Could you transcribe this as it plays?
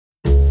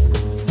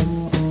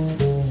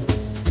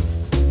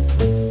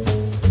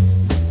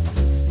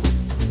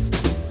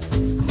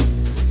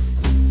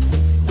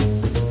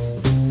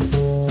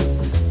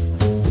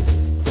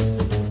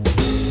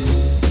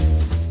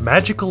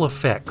magical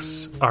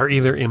effects are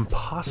either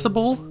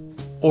impossible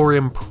or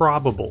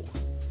improbable.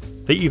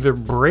 They either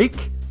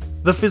break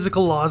the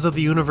physical laws of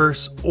the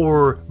universe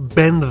or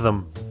bend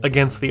them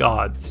against the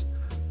odds.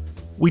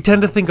 We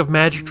tend to think of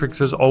magic tricks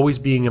as always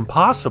being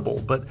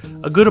impossible, but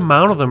a good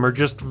amount of them are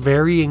just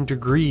varying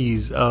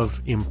degrees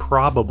of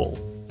improbable.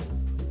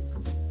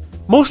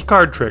 Most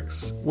card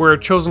tricks, where a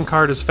chosen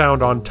card is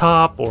found on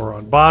top or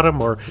on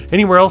bottom or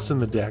anywhere else in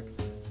the deck,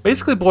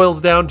 basically boils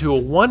down to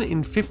a 1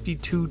 in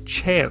 52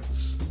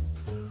 chance.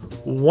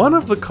 One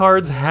of the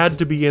cards had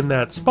to be in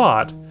that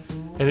spot,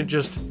 and it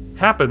just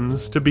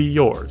happens to be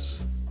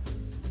yours.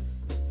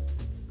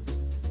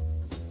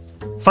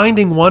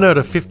 Finding 1 out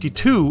of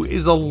 52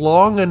 is a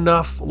long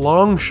enough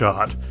long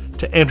shot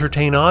to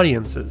entertain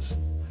audiences.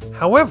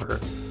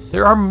 However,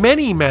 there are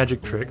many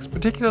magic tricks,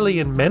 particularly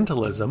in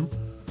mentalism,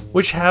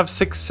 which have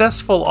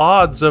successful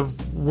odds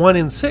of 1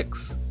 in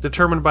 6,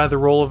 determined by the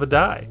roll of a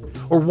die,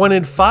 or 1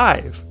 in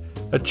 5,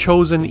 a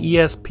chosen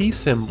ESP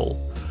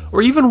symbol,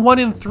 or even 1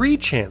 in 3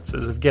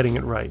 chances of getting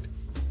it right.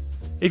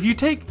 If you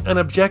take an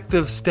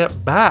objective step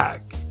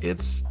back,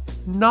 it's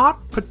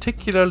not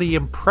particularly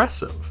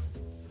impressive.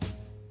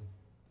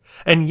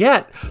 And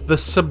yet, the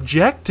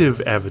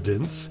subjective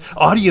evidence,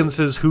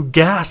 audiences who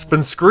gasp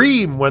and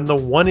scream when the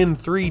 1 in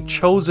 3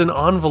 chosen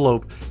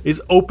envelope is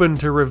open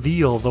to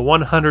reveal the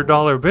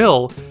 $100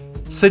 bill,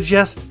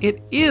 suggests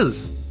it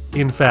is,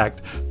 in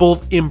fact,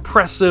 both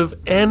impressive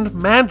and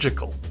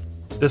magical,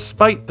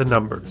 despite the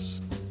numbers.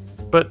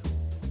 But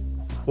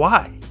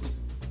why?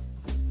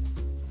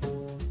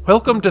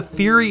 Welcome to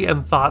Theory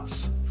and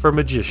Thoughts for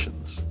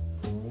Magicians.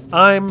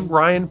 I'm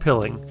Ryan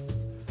Pilling.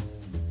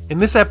 In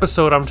this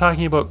episode, I'm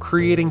talking about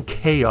creating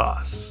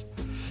chaos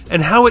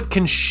and how it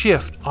can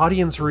shift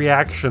audience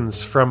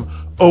reactions from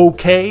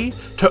okay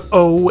to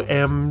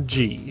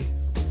OMG.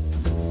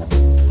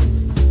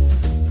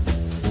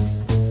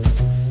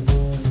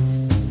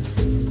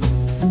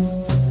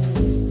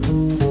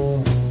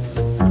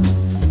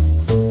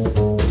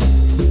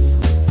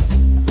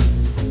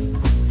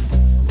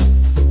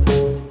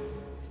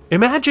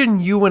 Imagine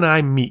you and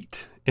I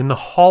meet in the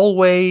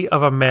hallway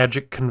of a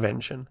magic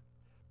convention.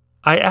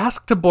 I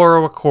ask to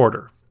borrow a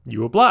quarter.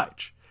 You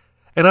oblige.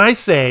 And I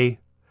say,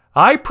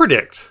 I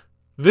predict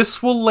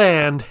this will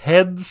land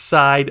head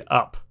side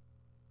up.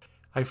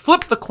 I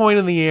flip the coin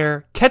in the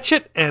air, catch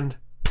it, and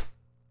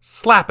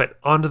slap it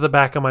onto the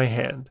back of my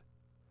hand.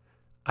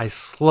 I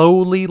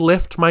slowly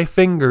lift my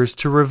fingers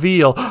to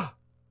reveal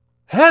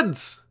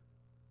heads.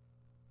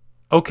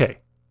 Okay,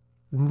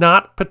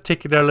 not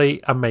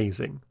particularly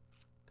amazing.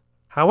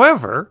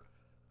 However,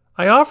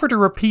 I offer to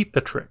repeat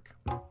the trick.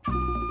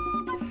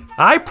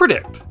 I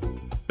predict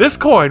this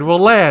coin will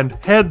land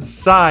head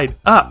side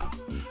up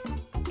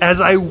as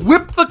I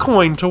whip the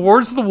coin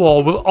towards the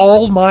wall with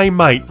all my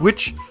might,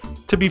 which,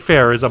 to be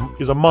fair, is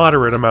a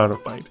moderate amount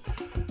of might.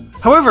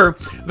 However,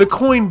 the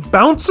coin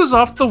bounces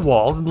off the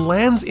wall and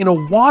lands in a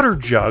water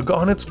jug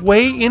on its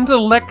way into the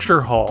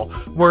lecture hall,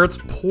 where it's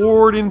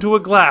poured into a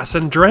glass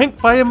and drank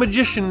by a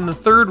magician in the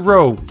third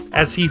row.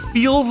 As he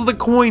feels the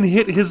coin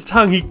hit his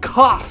tongue, he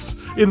coughs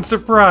in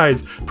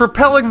surprise,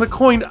 propelling the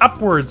coin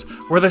upwards,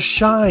 where the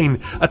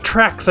shine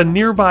attracts a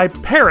nearby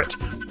parrot,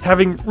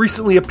 having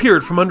recently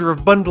appeared from under a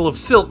bundle of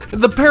silk.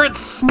 The parrot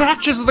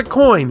snatches the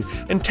coin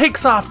and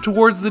takes off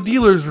towards the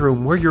dealer's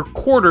room, where your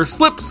quarter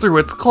slips through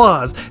its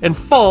claws and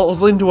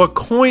falls into a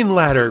coin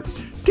ladder.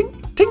 Tink,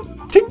 tink,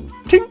 tink,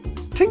 tink,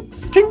 tink,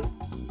 tink,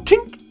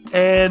 tink,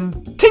 and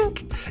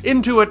tink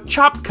into a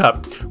chop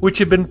cup, which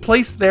had been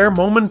placed there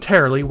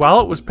momentarily while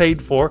it was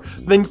paid for,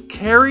 then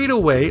carried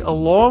away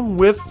along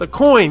with the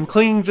coin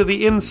clinging to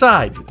the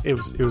inside. It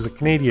was a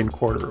Canadian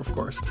quarter, of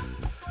course.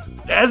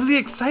 As the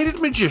excited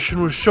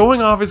magician was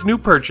showing off his new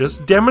purchase,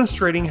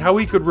 demonstrating how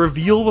he could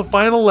reveal the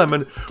final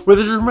lemon,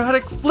 with a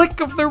dramatic flick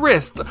of the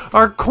wrist,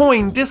 our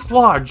coin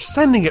dislodged,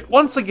 sending it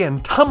once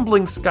again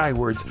tumbling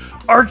skywards,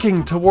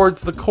 arcing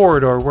towards the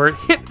corridor, where it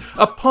hit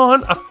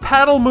upon a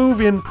paddle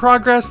move in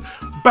progress,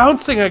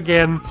 bouncing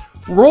again,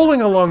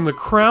 rolling along the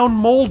crown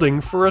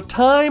molding for a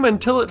time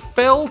until it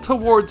fell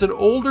towards an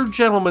older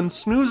gentleman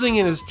snoozing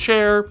in his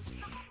chair,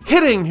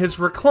 hitting his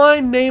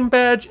reclined name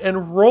badge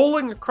and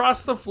rolling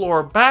across the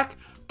floor back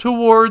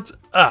towards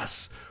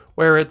us,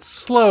 where it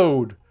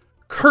slowed,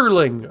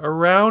 curling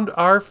around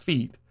our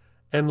feet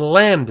and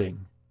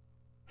landing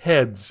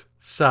heads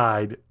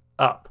side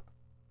up.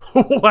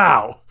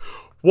 Wow!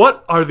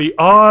 What are the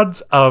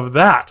odds of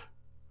that?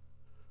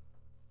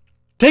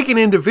 Taken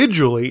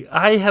individually,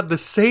 I had the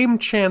same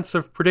chance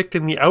of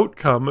predicting the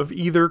outcome of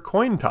either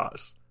coin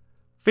toss.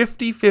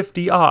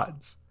 50-50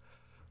 odds.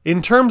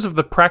 In terms of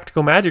the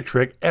practical magic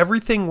trick,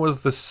 everything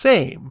was the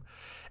same,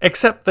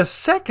 except the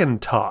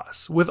second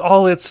toss, with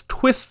all its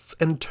twists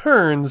and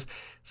turns,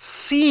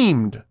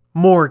 seemed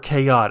more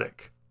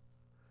chaotic.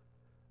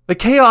 The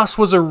chaos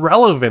was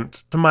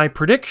irrelevant to my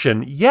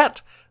prediction,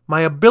 yet my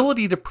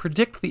ability to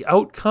predict the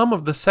outcome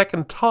of the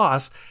second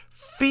toss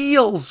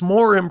feels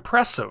more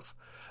impressive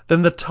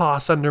than the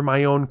toss under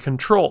my own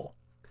control.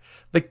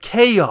 The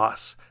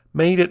chaos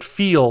made it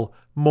feel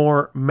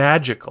more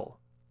magical.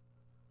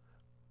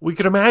 We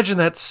could imagine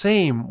that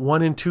same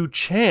 1 in 2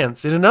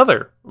 chance in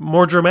another,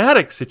 more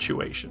dramatic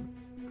situation.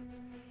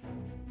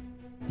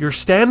 You're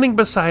standing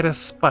beside a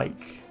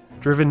spike,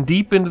 driven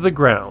deep into the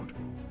ground,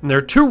 and there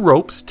are 2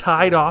 ropes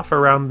tied off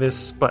around this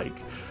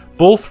spike.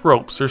 Both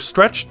ropes are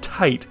stretched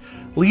tight,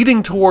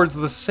 leading towards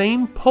the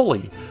same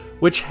pulley,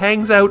 which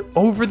hangs out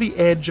over the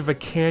edge of a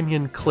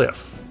canyon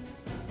cliff.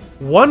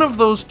 One of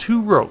those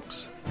 2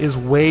 ropes is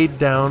weighed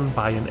down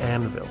by an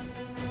anvil.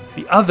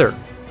 The other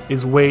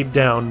is weighed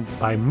down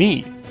by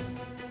me,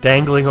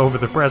 dangling over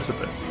the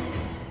precipice.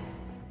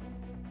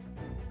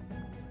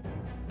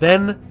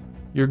 Then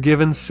you're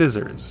given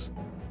scissors,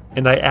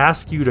 and I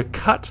ask you to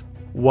cut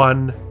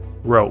one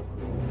rope.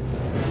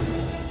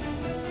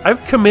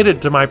 I've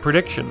committed to my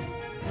prediction,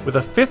 with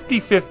a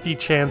 50-50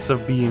 chance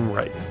of being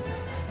right.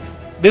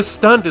 This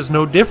stunt is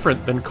no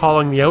different than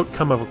calling the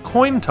outcome of a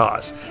coin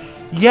toss,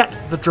 yet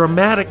the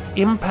dramatic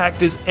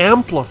impact is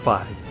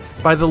amplified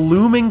by the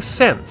looming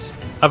sense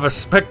of a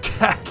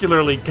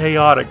spectacularly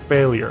chaotic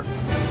failure.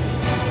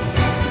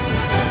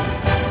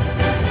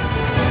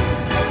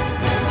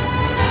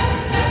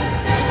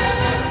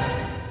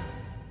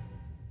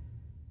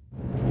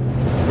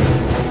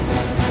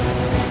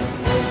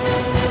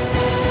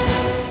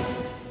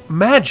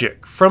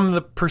 Magic, from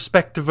the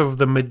perspective of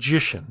the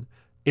magician,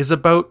 is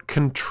about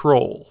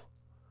control.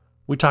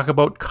 We talk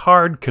about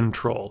card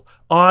control,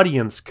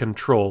 audience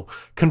control,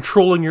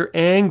 controlling your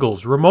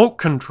angles, remote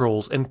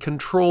controls, and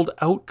controlled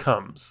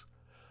outcomes.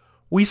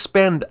 We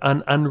spend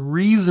an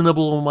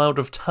unreasonable amount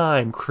of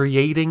time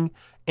creating,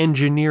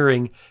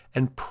 engineering,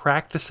 and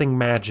practicing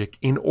magic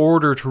in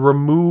order to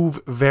remove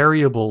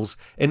variables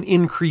and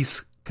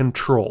increase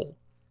control.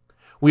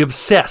 We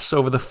obsess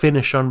over the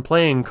finish on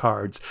playing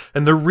cards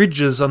and the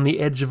ridges on the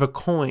edge of a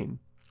coin.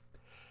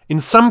 In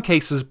some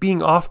cases,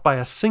 being off by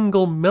a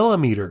single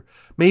millimeter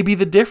may be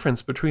the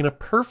difference between a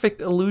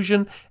perfect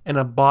illusion and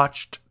a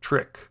botched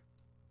trick.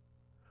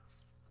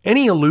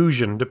 Any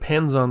illusion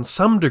depends on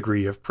some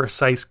degree of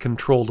precise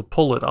control to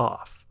pull it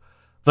off.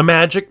 The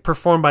magic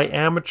performed by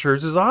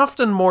amateurs is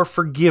often more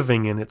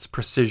forgiving in its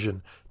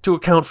precision to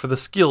account for the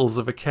skills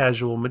of a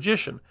casual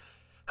magician.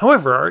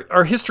 However,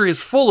 our history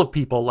is full of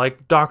people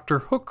like Dr.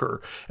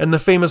 Hooker and the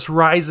famous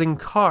Rising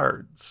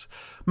Cards,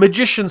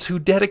 magicians who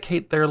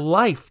dedicate their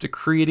life to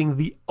creating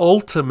the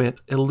ultimate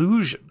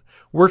illusion,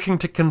 working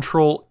to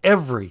control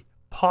every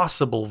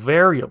possible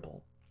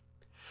variable.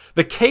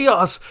 The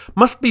chaos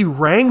must be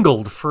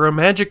wrangled for a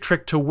magic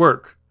trick to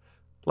work.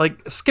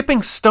 Like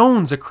skipping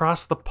stones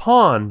across the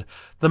pond,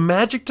 the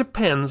magic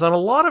depends on a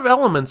lot of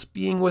elements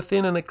being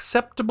within an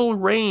acceptable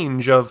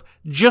range of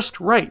just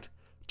right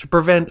to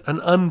prevent an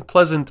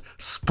unpleasant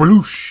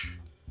sploosh.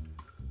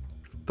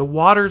 The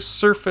water's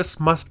surface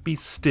must be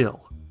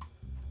still.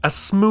 A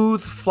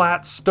smooth,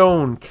 flat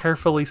stone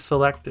carefully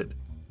selected.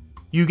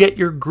 You get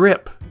your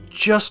grip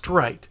just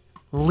right.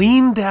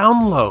 Lean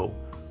down low,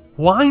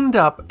 wind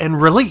up, and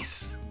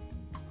release.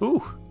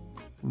 Ooh,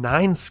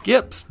 9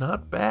 skips,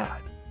 not bad.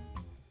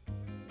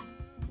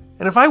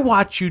 And if I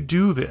watch you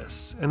do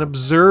this and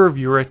observe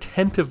your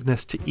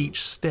attentiveness to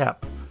each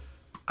step,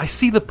 I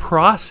see the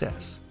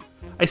process.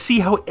 I see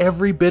how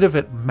every bit of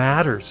it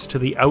matters to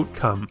the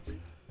outcome.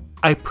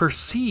 I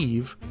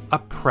perceive a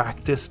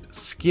practiced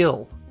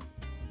skill.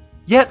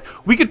 Yet,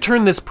 we could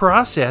turn this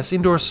process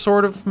into a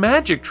sort of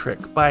magic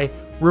trick by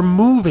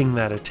removing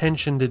that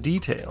attention to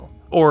detail,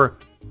 or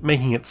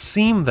making it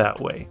seem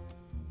that way.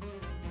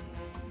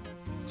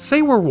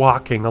 Say we're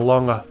walking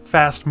along a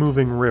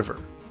fast-moving river.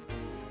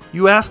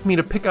 You ask me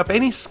to pick up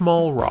any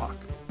small rock.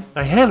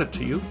 I hand it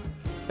to you,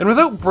 and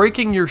without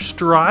breaking your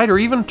stride or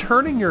even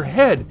turning your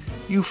head,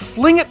 you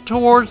fling it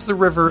towards the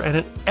river and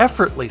it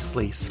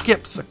effortlessly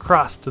skips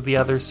across to the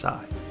other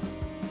side.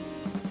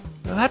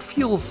 Now that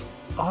feels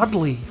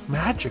oddly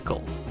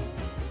magical.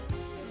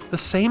 The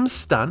same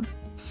stunt,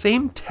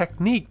 same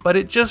technique, but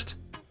it just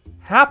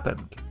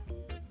happened.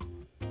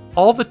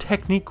 All the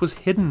technique was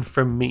hidden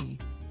from me.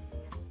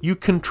 You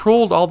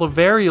controlled all the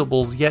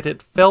variables, yet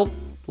it felt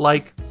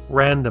like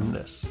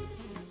randomness.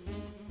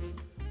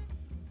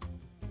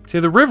 See,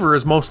 the river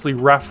is mostly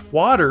rough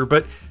water,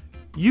 but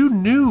you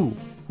knew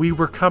we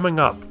were coming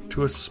up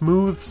to a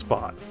smooth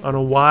spot on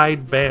a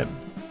wide bend.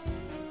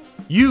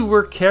 You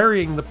were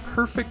carrying the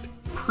perfect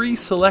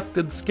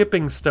pre-selected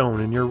skipping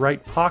stone in your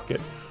right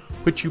pocket,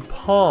 which you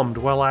palmed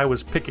while I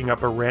was picking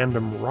up a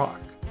random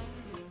rock.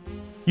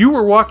 You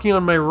were walking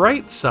on my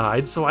right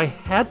side, so I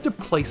had to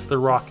place the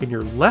rock in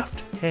your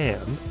left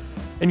hand,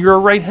 and you're a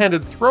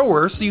right-handed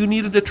thrower, so you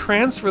needed to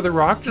transfer the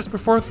rock just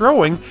before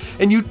throwing,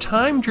 and you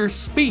timed your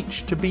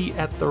speech to be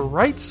at the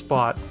right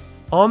spot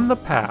on the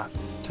path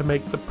to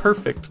make the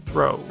perfect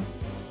throw.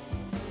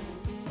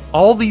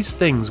 All these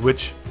things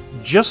which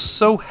just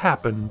so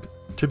happened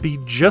to be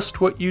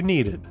just what you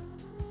needed.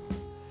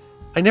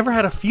 I never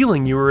had a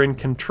feeling you were in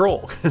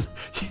control, because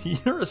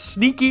you're a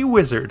sneaky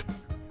wizard.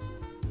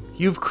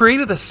 You've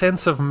created a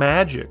sense of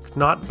magic,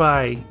 not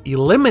by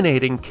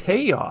eliminating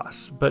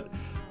chaos, but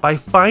by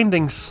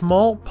finding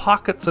small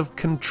pockets of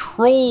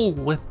control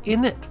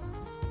within it,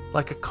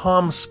 like a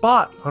calm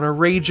spot on a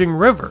raging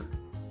river.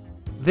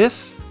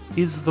 This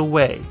is the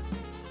way.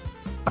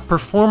 A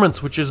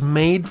performance which is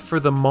made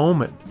for the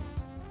moment,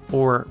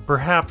 or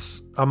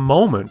perhaps a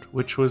moment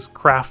which was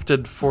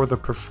crafted for the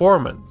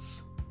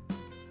performance.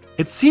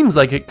 It seems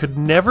like it could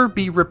never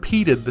be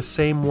repeated the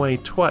same way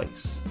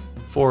twice,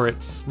 for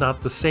it's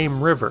not the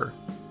same river,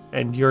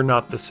 and you're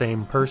not the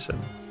same person.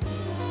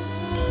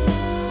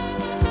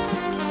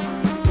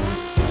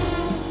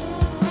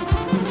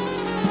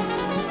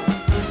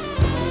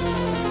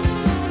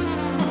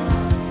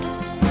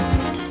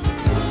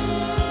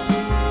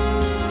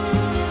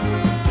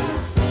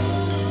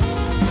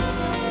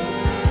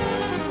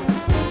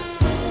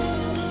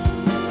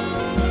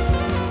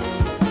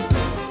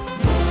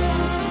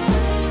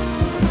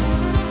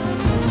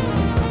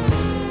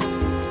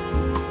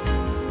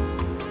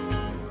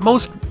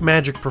 Most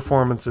magic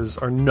performances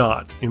are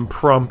not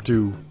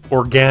impromptu,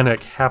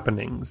 organic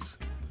happenings.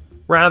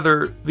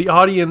 Rather, the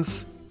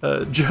audience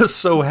just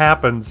so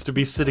happens to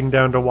be sitting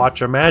down to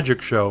watch a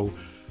magic show,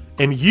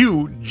 and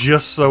you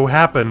just so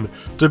happen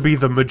to be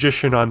the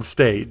magician on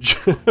stage.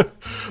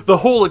 The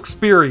whole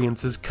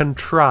experience is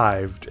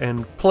contrived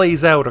and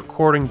plays out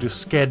according to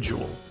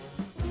schedule.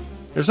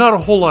 There's not a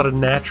whole lot of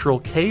natural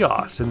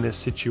chaos in this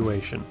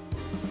situation,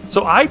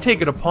 so I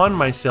take it upon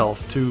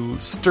myself to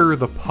stir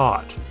the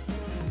pot.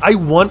 I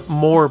want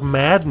more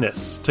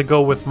madness to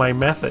go with my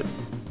method.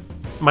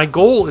 My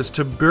goal is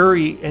to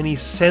bury any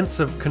sense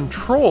of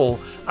control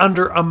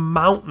under a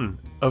mountain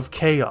of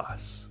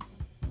chaos.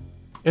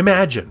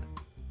 Imagine,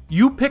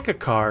 you pick a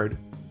card,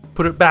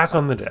 put it back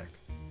on the deck.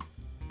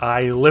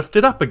 I lift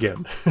it up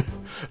again.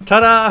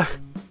 Ta-da!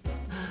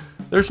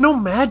 There's no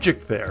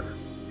magic there.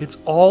 It's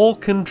all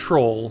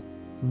control,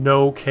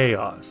 no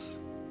chaos.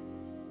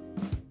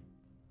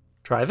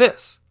 Try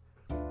this.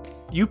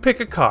 You pick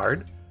a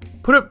card,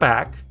 put it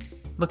back,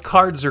 the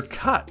cards are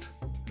cut.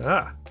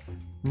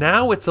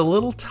 Now it's a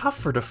little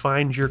tougher to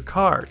find your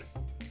card.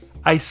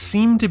 I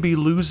seem to be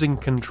losing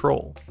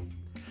control.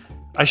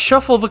 I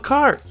shuffle the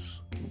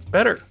cards. It's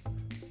better.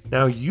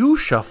 Now you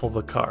shuffle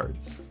the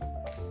cards.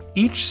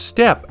 Each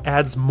step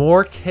adds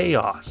more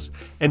chaos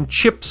and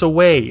chips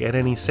away at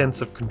any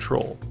sense of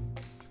control.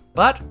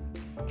 But,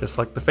 just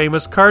like the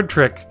famous card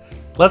trick,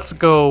 let's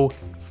go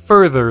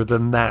further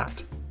than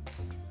that.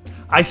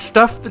 I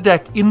stuff the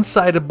deck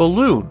inside a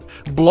balloon,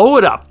 blow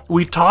it up,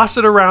 we toss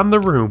it around the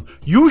room,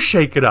 you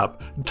shake it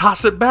up,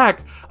 toss it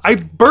back. I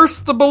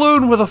burst the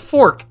balloon with a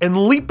fork,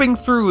 and leaping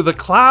through the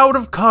cloud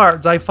of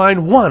cards, I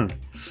find one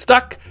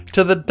stuck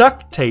to the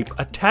duct tape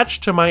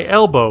attached to my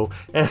elbow,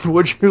 and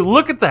would you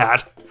look at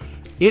that?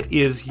 It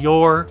is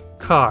your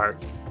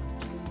card.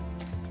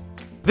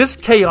 This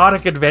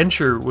chaotic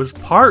adventure was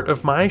part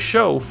of my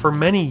show for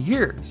many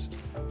years.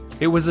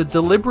 It was a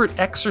deliberate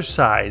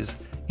exercise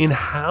in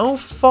how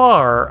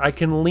far I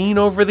can lean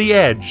over the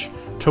edge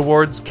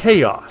towards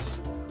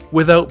chaos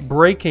without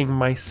breaking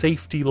my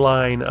safety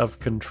line of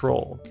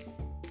control.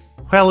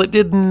 While it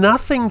did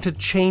nothing to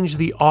change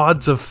the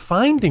odds of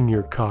finding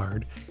your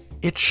card,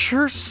 it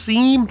sure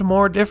seemed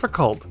more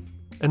difficult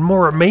and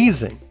more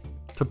amazing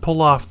to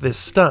pull off this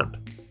stunt.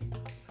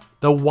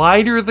 The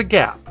wider the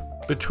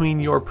gap between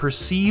your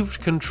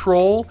perceived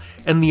control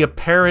and the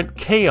apparent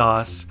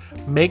chaos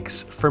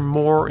makes for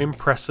more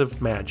impressive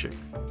magic.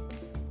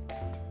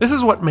 This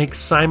is what makes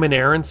Simon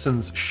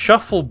Aronson's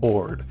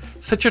shuffleboard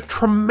such a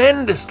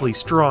tremendously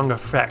strong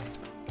effect.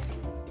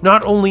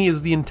 Not only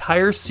is the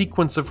entire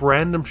sequence of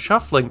random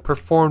shuffling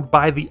performed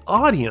by the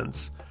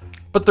audience,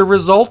 but the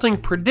resulting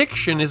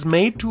prediction is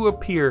made to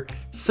appear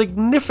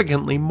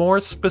significantly more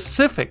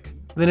specific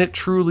than it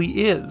truly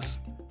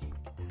is.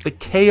 The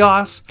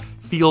chaos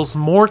feels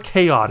more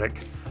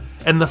chaotic,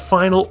 and the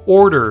final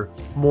order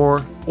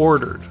more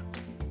ordered.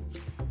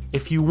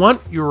 If you want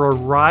your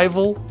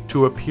arrival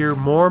to appear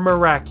more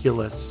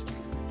miraculous,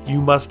 you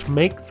must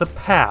make the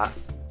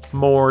path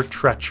more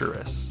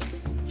treacherous.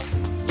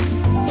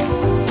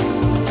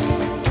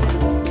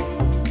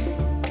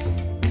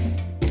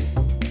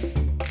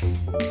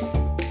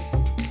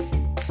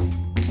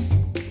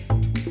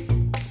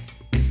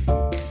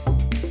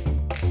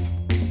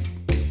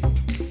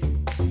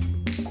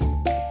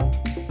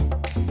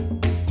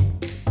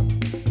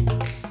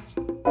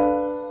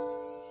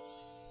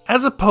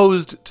 As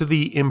opposed to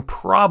the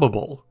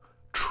improbable,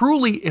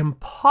 truly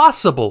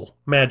impossible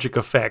magic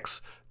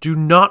effects do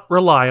not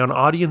rely on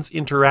audience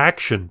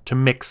interaction to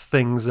mix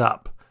things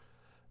up.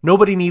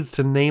 Nobody needs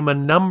to name a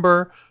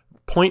number,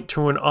 point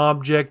to an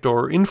object,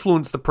 or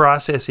influence the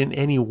process in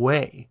any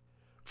way.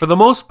 For the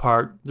most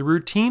part, the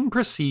routine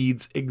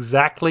proceeds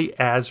exactly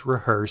as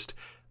rehearsed,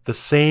 the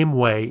same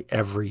way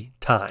every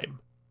time.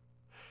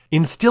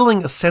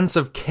 Instilling a sense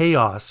of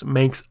chaos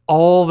makes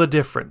all the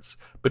difference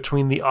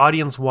between the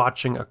audience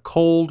watching a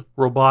cold,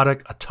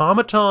 robotic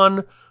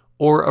automaton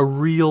or a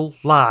real,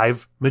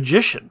 live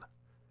magician.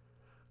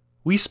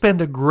 We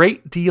spend a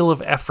great deal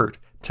of effort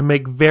to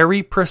make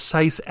very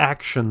precise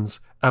actions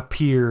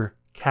appear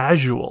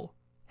casual,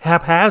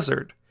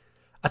 haphazard,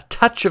 a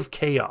touch of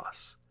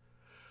chaos.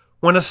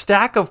 When a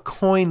stack of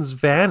coins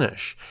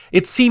vanish,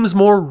 it seems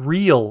more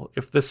real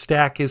if the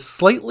stack is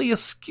slightly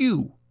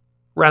askew,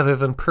 rather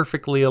than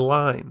perfectly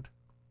aligned.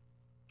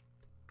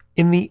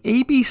 In the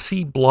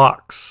ABC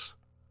blocks,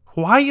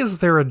 why is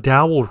there a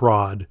dowel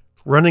rod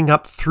running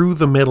up through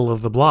the middle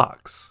of the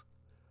blocks?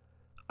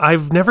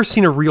 I've never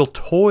seen a real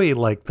toy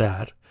like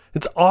that.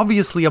 It's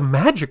obviously a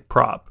magic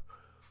prop.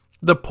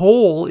 The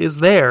pole is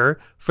there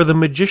for the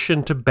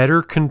magician to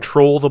better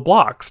control the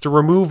blocks, to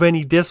remove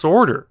any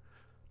disorder,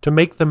 to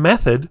make the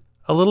method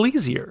a little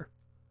easier.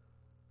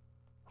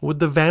 Would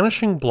the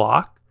vanishing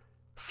block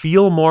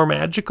feel more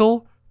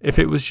magical if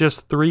it was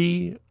just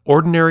 3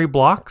 ordinary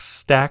blocks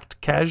stacked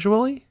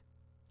casually?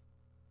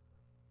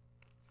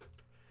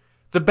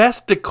 The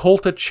best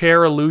Decolta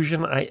chair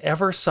illusion I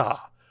ever saw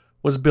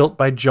was built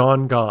by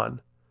John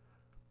Gahn.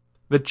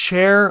 The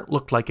chair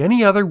looked like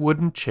any other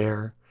wooden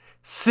chair,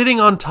 sitting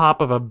on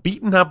top of a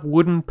beaten-up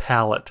wooden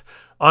pallet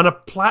on a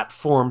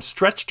platform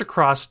stretched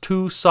across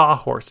 2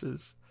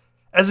 sawhorses,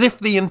 as if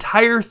the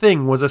entire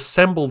thing was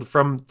assembled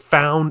from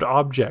found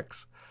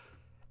objects.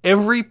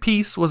 Every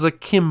piece was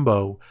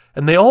akimbo,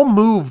 and they all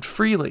moved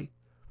freely.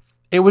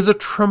 It was a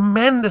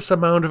tremendous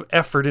amount of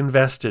effort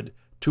invested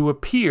to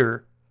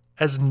appear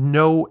as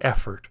no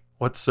effort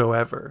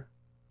whatsoever.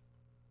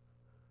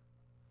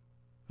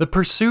 The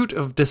pursuit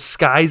of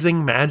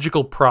disguising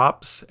magical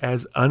props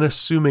as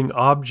unassuming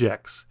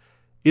objects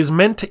is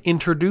meant to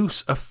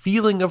introduce a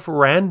feeling of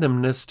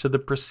randomness to the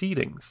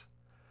proceedings.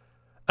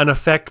 An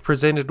effect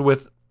presented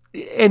with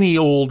any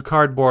old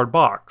cardboard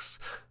box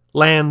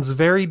lands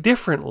very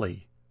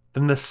differently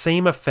than the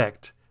same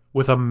effect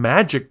with a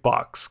magic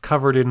box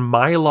covered in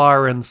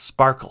mylar and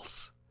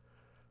sparkles.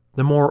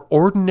 The more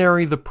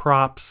ordinary the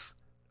props,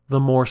 the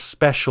more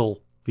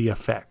special the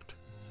effect.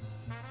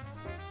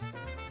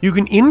 You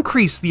can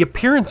increase the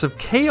appearance of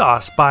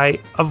chaos by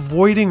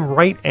avoiding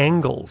right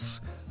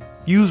angles,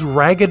 use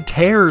ragged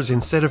tears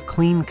instead of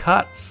clean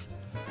cuts,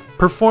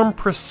 perform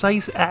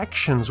precise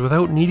actions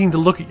without needing to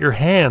look at your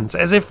hands,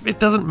 as if it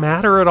doesn't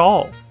matter at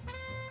all.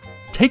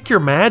 Take your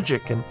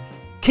magic and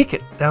kick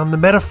it down the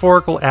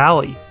metaphorical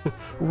alley,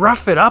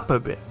 rough it up a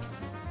bit.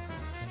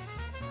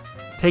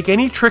 Take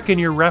any trick in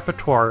your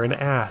repertoire and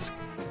ask,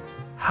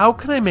 how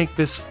can I make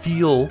this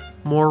feel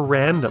more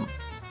random?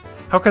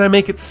 How can I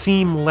make it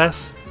seem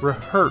less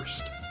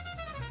rehearsed?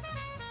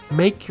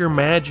 Make your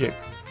magic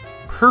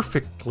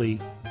perfectly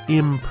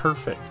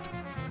imperfect.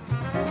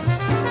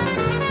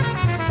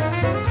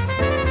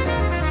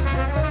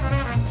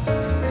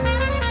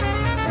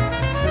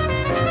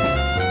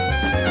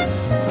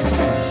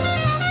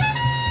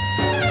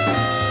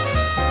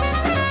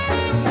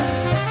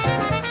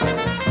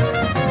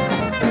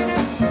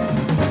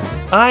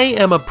 I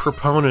am a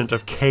proponent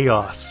of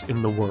chaos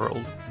in the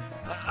world.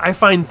 I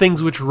find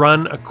things which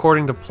run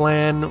according to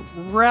plan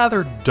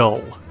rather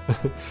dull.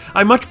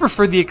 I much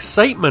prefer the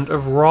excitement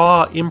of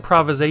raw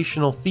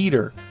improvisational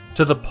theater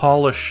to the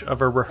polish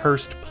of a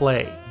rehearsed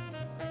play.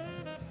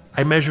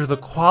 I measure the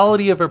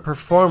quality of a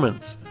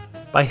performance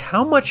by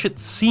how much it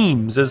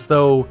seems as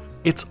though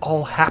it's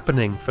all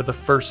happening for the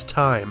first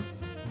time.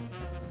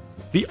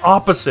 The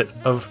opposite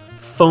of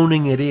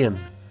phoning it in.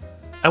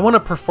 I want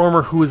a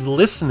performer who is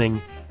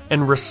listening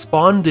and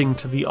responding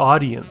to the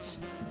audience,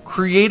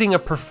 creating a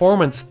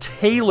performance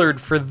tailored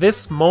for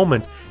this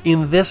moment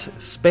in this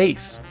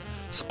space,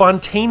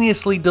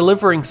 spontaneously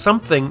delivering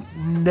something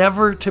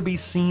never to be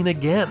seen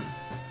again.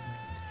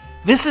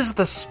 This is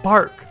the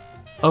spark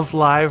of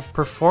live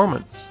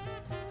performance,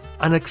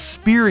 an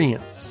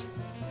experience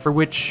for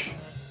which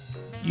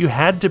you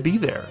had to be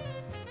there.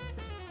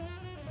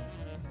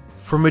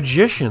 For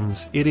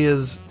magicians, it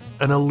is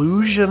an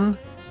illusion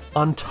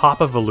on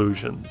top of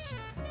illusions.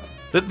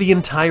 That the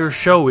entire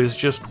show is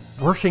just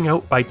working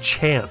out by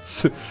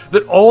chance.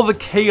 That all the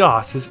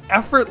chaos is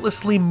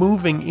effortlessly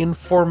moving in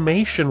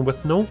formation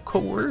with no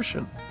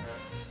coercion.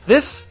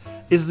 This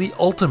is the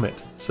ultimate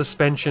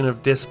suspension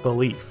of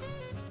disbelief.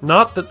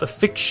 Not that the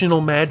fictional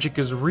magic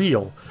is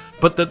real,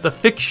 but that the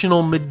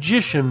fictional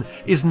magician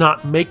is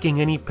not making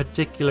any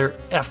particular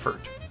effort.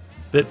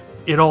 That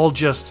it all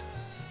just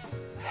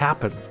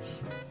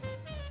happens.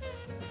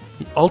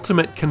 The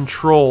ultimate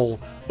control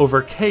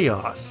over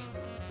chaos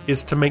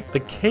is to make the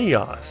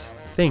chaos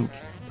think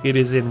it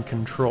is in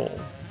control.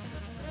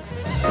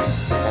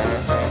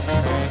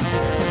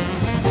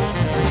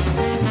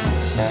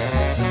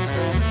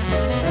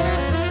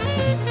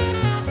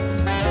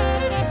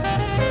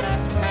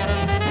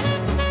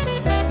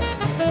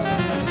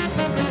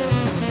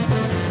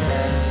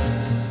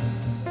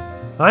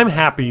 I'm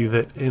happy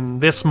that in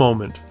this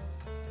moment,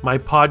 my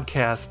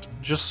podcast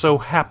just so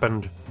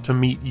happened to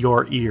meet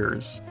your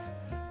ears.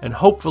 And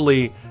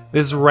hopefully,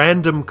 this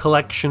random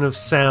collection of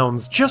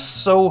sounds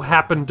just so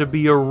happened to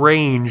be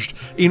arranged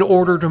in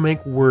order to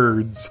make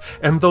words,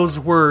 and those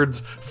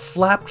words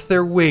flapped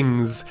their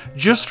wings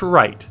just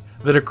right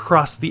that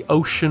across the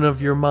ocean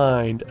of your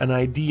mind an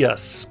idea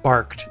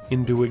sparked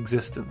into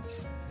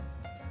existence.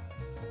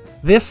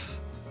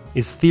 This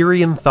is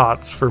Theory and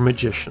Thoughts for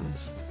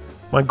Magicians.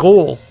 My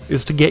goal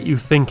is to get you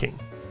thinking,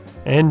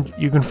 and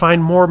you can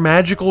find more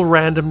magical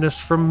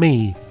randomness from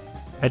me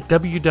at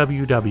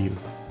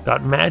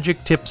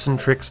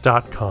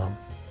www.magictipsandtricks.com.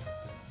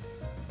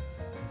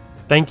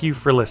 Thank you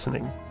for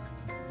listening.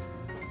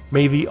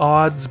 May the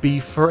odds be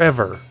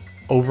forever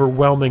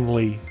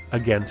overwhelmingly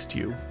against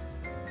you.